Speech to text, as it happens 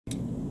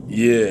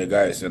Yeah,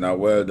 guys, and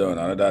well done.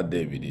 Another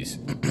day with this.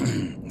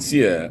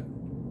 See, I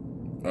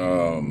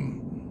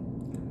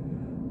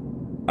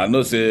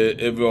know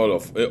say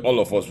all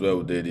of us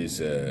will do this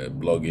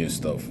blogging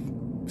stuff,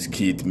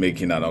 skit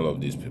making, and all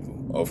of these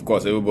people. Of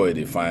course, everybody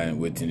they find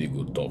waiting they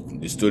go talk.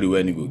 The story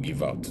when he go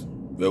give out,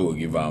 where will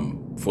give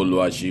them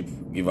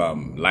followership, give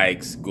them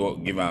likes, go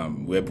give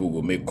them where people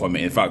go make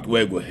comment. In fact,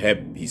 where go help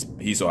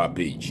his or her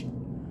page.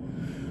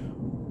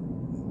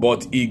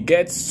 But he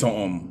gets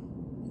some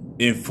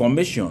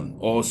information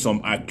or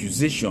some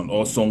accusation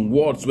or some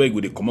words where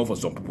they come out for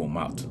some people's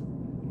mouth,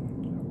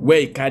 where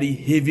he carry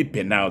heavy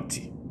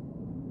penalty,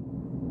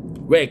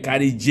 where he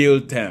carry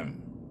jail term,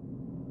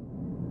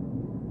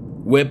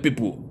 where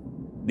people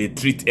they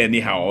treat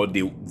anyhow or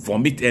they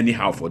vomit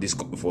anyhow for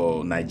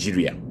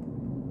Nigeria,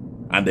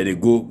 and then they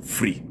go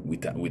free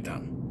with them.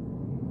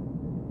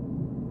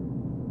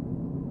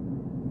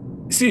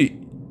 See,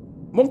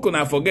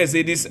 Monkona forget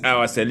say this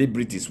our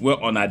celebrities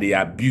were on the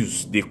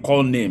abuse, they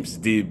call names,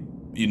 they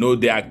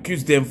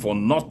accuse them for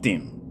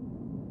nothing,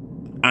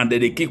 and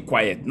then they keep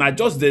quiet. Now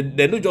just they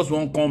don't just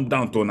want come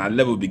down to a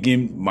level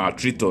begin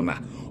maltreat on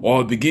her,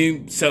 or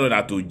begin sell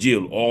her to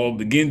jail, or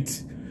begin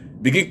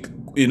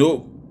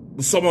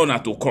summon her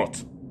to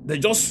court. They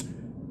just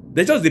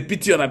the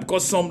pity on her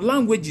because some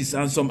languages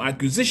and some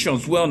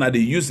accusations were on they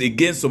use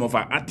against some of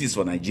our artists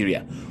for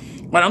Nigeria.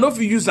 But I know if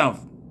you use them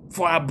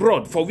for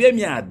abroad, for where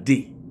me are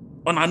they.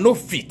 On a no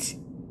fit.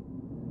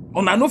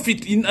 On a no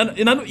fit. You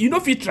know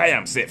fit try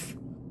himself.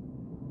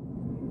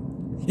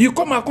 You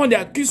come and they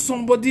accuse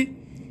somebody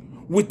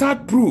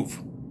without proof.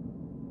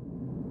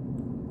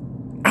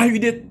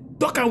 And they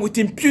talk with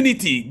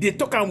impunity. They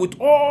talk with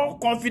all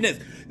confidence.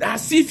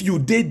 As if you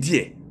did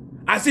there.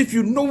 As if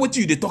you know what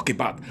they talk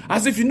about.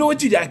 As if you know what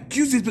they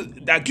accuse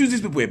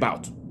these people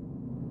about.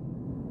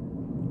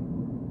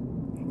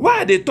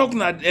 Why are they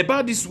talking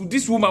about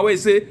this woman where they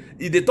say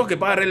they talk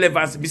about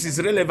relevance,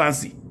 Mrs.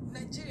 Relevancy?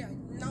 Nigeria,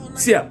 now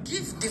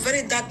give the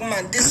very dark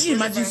man this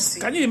relevancy.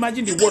 Can you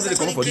imagine the words that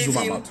they come for this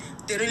woman mouth?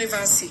 The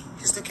relevancy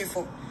he's looking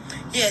for.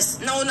 Yes,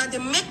 now they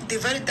make the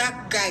very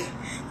dark guy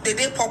they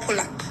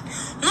popular.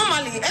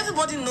 Normally,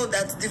 everybody know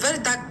that the very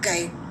dark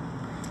guy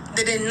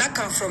they knock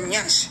him from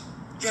Nyash.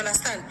 You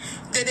understand?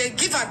 They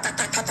give a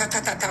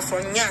ta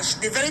from Nyash.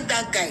 The very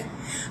dark guy.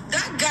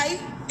 That guy,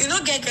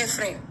 get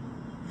girlfriend.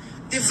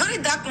 The very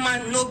dark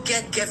man no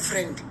get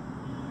girlfriend.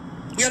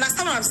 You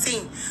understand what I'm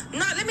saying?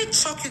 Now, let me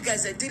shock you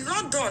guys. The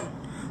London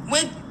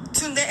went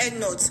to the end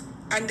notes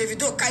and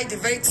Davido Kai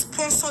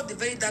sponsored the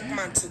very dark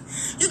man too.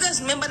 You guys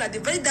remember that the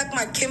very dark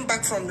man came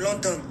back from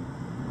London.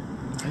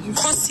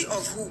 Courtesy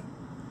of who?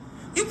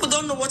 You people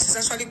don't know what is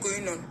actually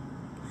going on.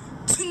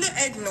 Tunde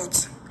Head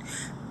Note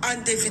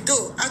and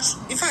Davido.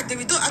 In fact,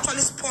 Davido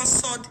actually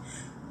sponsored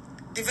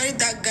the very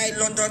dark guy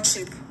London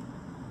trip.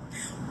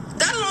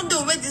 That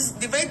London where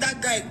the very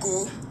dark guy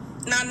go,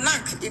 now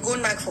knock, he go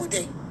knock for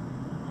them.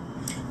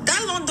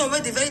 That London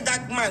where the very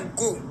dark man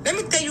go, let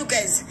me tell you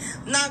guys,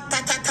 now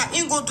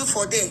he go do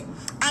for them.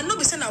 I know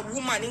be saying a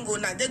woman in go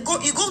knock. He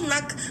go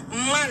knock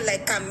man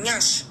like a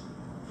Nyash.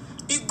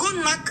 He go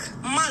knock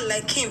man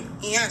like him,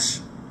 Nyash.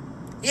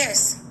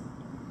 Yes.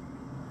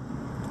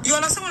 You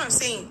understand what I'm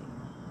saying?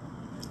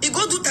 He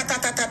go do ta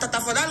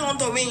for that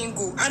London where he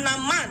go. And a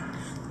man,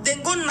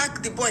 then go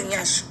knock the boy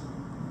Nyash.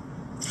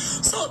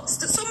 So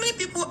many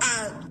people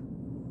are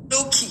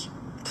low-key.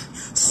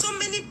 So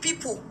many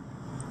people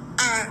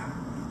are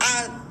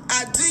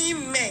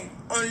doing men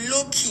on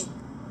low-key.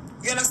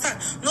 You understand?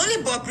 Not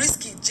only Bob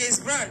Risky, James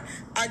Brown,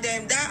 and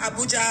them that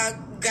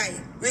Abuja guy,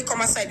 we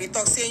come outside, they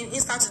talk, saying he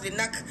started to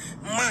knock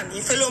man,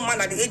 a fellow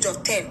man at the age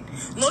of 10.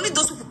 Not only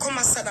those people come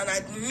outside and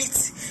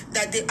admit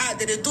that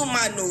they do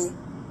man, no.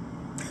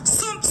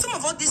 Some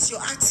of all these your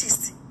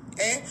artists,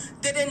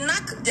 they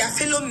knock their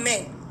fellow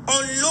men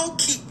on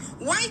low-key.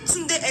 Why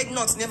Tunde Head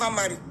Note never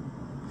marry?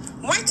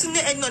 Why Tunde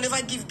Head Note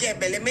never give girl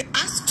belly?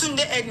 Ask Tunde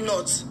Head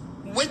Note,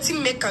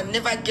 waiting maker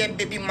never get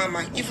baby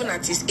mama even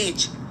at his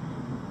age.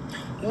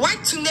 Why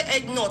Tunde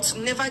Head Note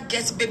never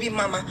gets baby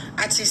mama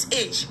at his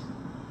age?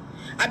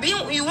 I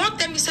mean, you want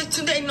them to say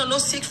Tunde Head Note no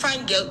sick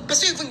fine girl.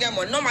 Person even get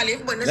more normally.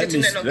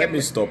 Let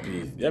me stop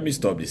here. Let me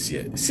stop this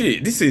here.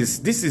 See, this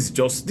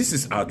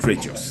is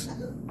outrageous.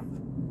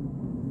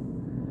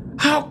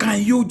 How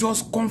can you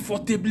just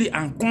comfortably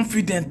and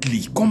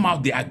confidently come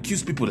out they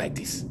accuse people like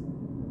this?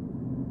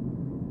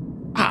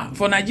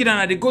 For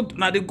Nigeria,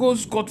 now they go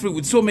scot-free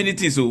with so many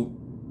things,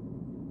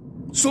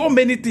 so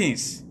many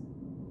things.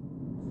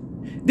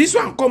 This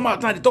one come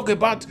out and they talk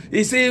about,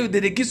 they say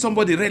that they give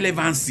somebody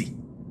relevancy.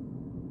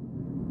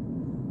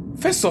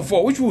 First of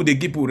all, which would they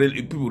give people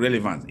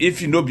relevance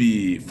if you no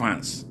be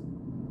fans?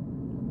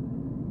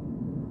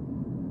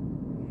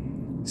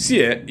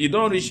 See,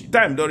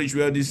 time don't reach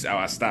where these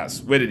our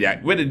stars, where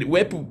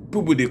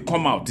people they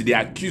come out, they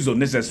accuse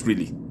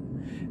unnecessarily.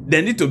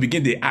 They need to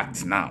begin the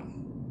act now.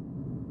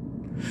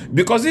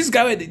 Because this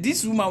guy,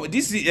 this woman,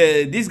 this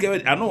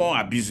guy, I don't want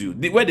to abuse you.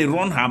 Where they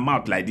run her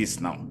mouth like this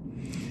now.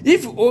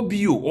 If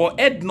OBO or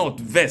Head Note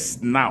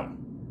vest now,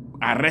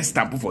 arrest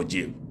and put for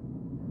jail.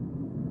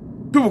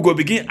 People go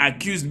begin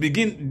accuse,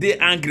 begin they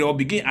angry or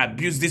begin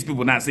abuse these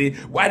people now. Say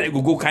why they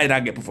go carry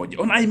that girl for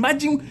jail. And I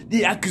imagine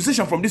the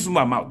accusation from this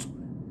woman mouth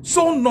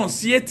so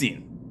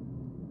nauseating.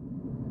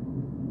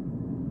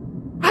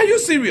 Are you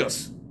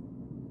serious?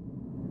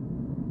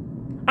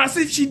 As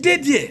if she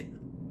did here.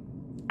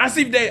 As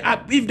if they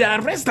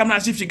arrest her,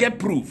 as if she get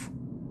proof.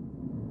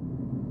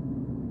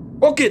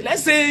 Okay,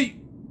 let's say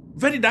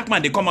very dark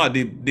man, they come out,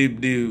 the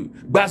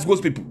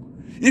Glasgow's people.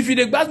 If you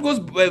the Glasgow's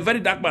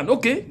very dark man,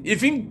 okay,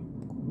 if he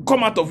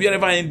come out of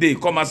wherever in day,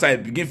 come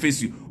outside, begin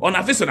face you, on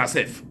a face on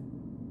herself.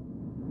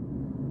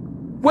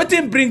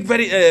 Waiting bring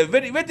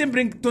waiting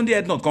bring Tunde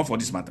Ednut come for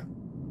this matter.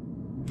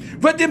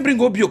 Waiting bring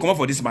Obio come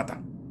for this matter.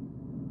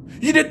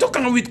 You they talk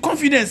with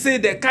confidence, say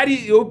they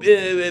carry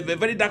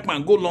very dark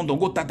man go London,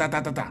 go ta.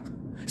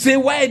 Say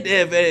why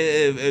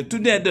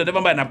Tunde Ednut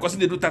never mind because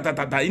they do ta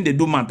in the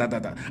do man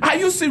ta. Are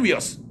you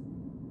serious?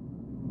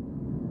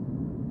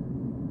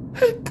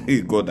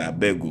 Hey God, I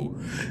beg you.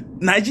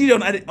 Nigeria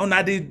on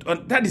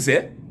that is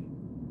it.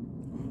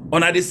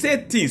 On they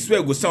say things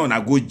where go sound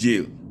go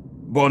jail,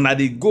 but on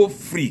they go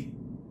free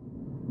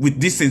with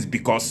these things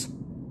because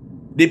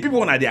the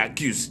people on they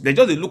accused, they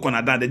just they look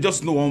on that, they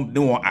just no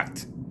one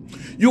act.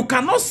 You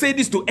cannot say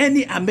this to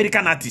any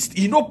American artist.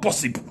 It's not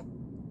possible.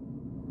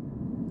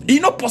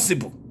 It's not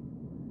possible.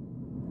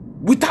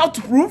 Without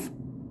proof.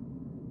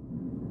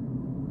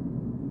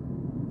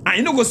 And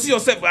you don't go see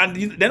yourself and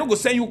they're not going to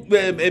send you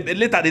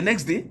later the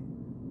next day.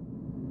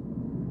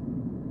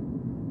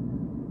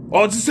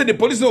 Or to say the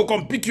police will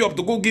come pick you up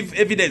to go give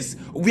evidence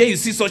where you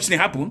see such thing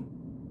happen.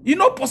 It's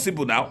not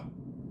possible now.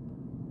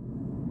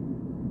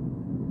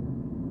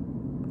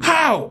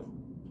 How?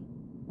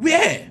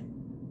 Where?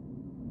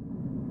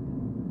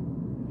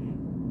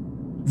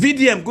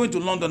 VDM going to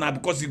London now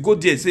because he go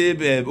there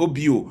say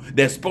OBO,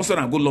 they sponsor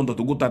and go London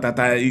to go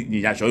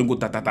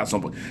go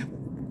somebody.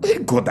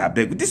 God, I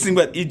beg. This thing,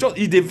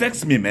 it they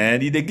vex me,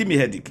 man. It they give me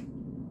headache.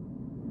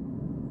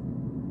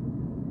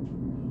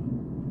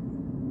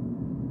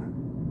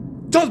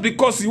 Just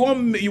because you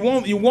want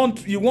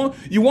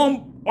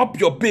up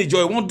your page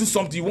or you want do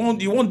something,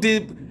 you want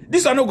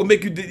this are not gonna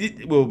make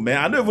you. Well, man,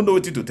 I don't even know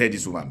what to tell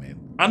this woman, man.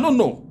 I don't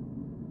know.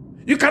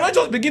 You cannot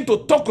just begin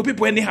to talk to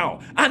people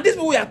anyhow. And these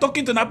people we are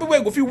talking to now,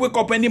 people who feel wake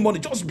up any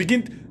morning,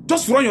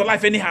 just run your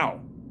life anyhow.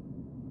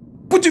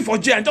 Put you for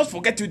jail and just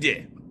forget you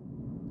there.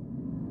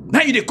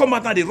 Now you they come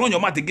out and they run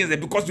your mouth against them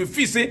because you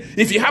feel say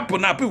if it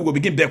happen now, people will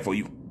begin beg for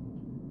you.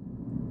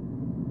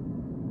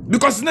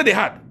 Because it's not they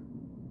had.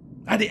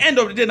 At the end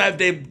of the day, now if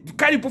they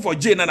carry people for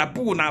jail and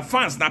people now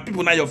fans, now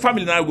people now your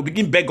family now will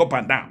begin beg up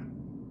and down.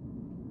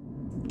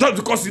 Just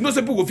because you know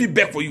some people will feel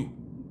beg for you.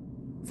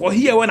 For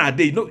here when are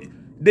they, you know,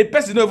 the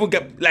person don't even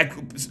get like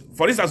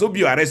for instance, hope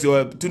you arrest you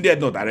or Tunde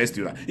not arrest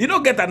you. You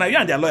don't get that now, you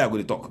and their lawyer go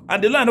to talk.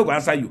 And the lawyer not go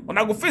answer you. And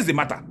I go face the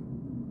matter.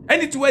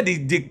 Anything where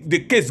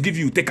the case give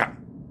you, take her.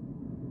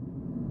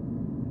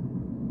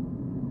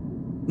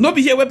 No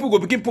be here where people go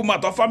begin put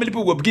out or family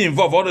people go begin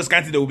involved, all those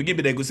kinds of things, they will begin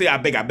they go say, I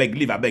beg,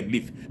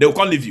 leave. They will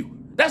can't leave you.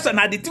 That's why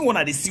now the thing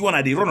when they see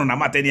one they run on a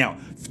mat anyhow.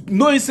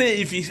 Knowing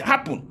say if it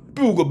happen,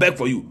 people will go beg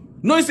for you.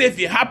 Knowing say if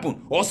it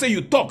happen, or say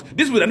you talk,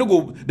 this will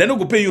they not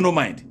go pay you no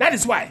mind. That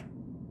is why.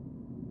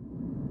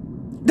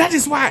 That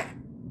is why.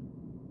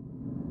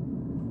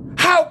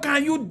 How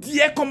can you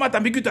dare come out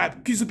and begin to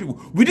accuse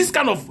people with this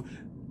kind of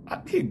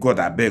hey God,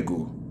 I beg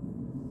you.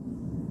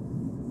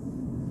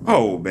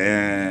 Oh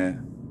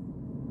man.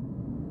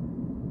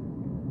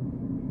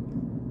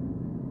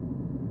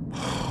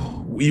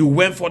 You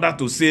went further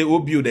to say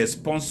OBO they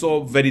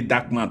sponsor very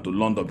dark man to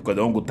London because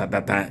they won't go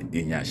tatata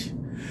in Yash.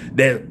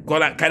 They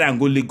carry and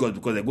go Lagos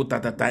because they go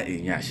tatata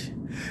in Yash.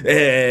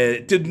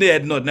 Tunde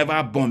Ednut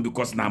never born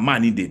because na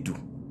man they do.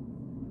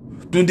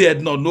 Tunde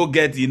Ednut no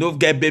get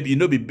baby, you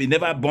know be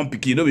never born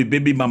picky, you know be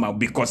baby mama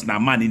because na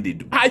man they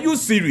do. Are you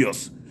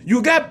serious?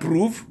 You get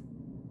proof?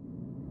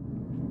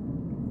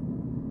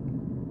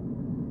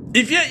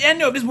 If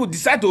any of these people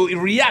decide to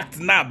react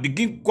now,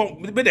 maybe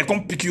they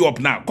come pick you up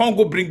now, can't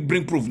go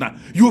bring proof now.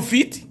 You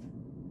fit?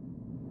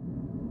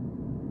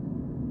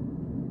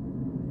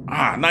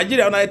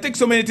 Nigeria, and I take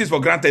so many things for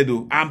granted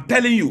though. I'm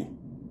telling you.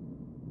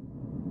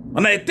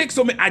 And I take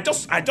so many, I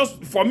just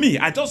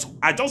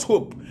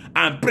hope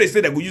and pray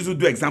say that we usually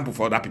do example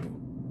for other people.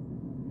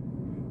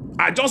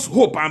 I just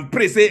hope and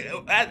pray say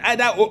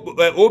either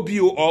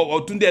OBO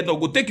or Tunde Ednut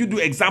go take you do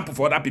example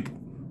for other people.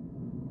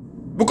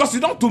 Because you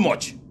don't too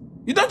much.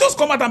 You don't just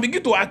come out and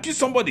begin to accuse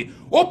somebody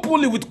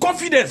openly with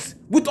confidence,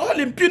 with all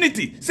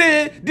impunity.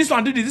 Say, this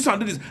one do this,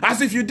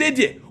 as if you did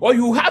it. Or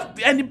you have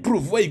any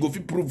proof where you go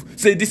fit prove,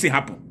 say this thing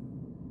happen.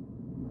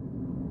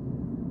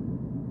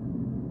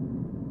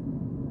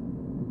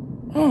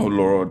 Oh,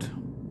 Lord.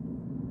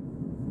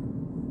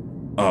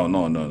 Oh,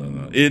 no.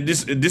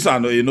 This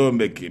one, you don't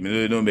make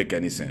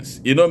any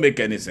sense. It don't make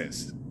any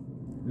sense.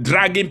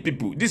 Dragging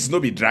people. This is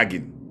not be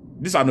dragging.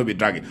 This will not be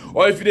dragging.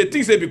 Or if they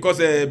think say because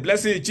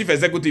blessing chief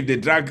executive they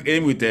drag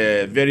him with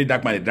a very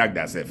dark man, they drag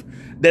themselves.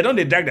 They don't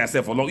they drag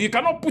themselves for long. You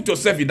cannot put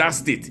yourself in that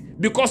state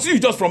because you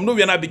just from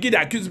nowhere now begin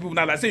to accuse people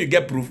now. Like say you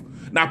get proof.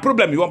 Now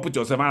problem you won't put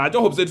yourself. And I just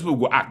hope that people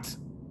will act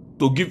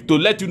to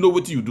let you know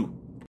what you do.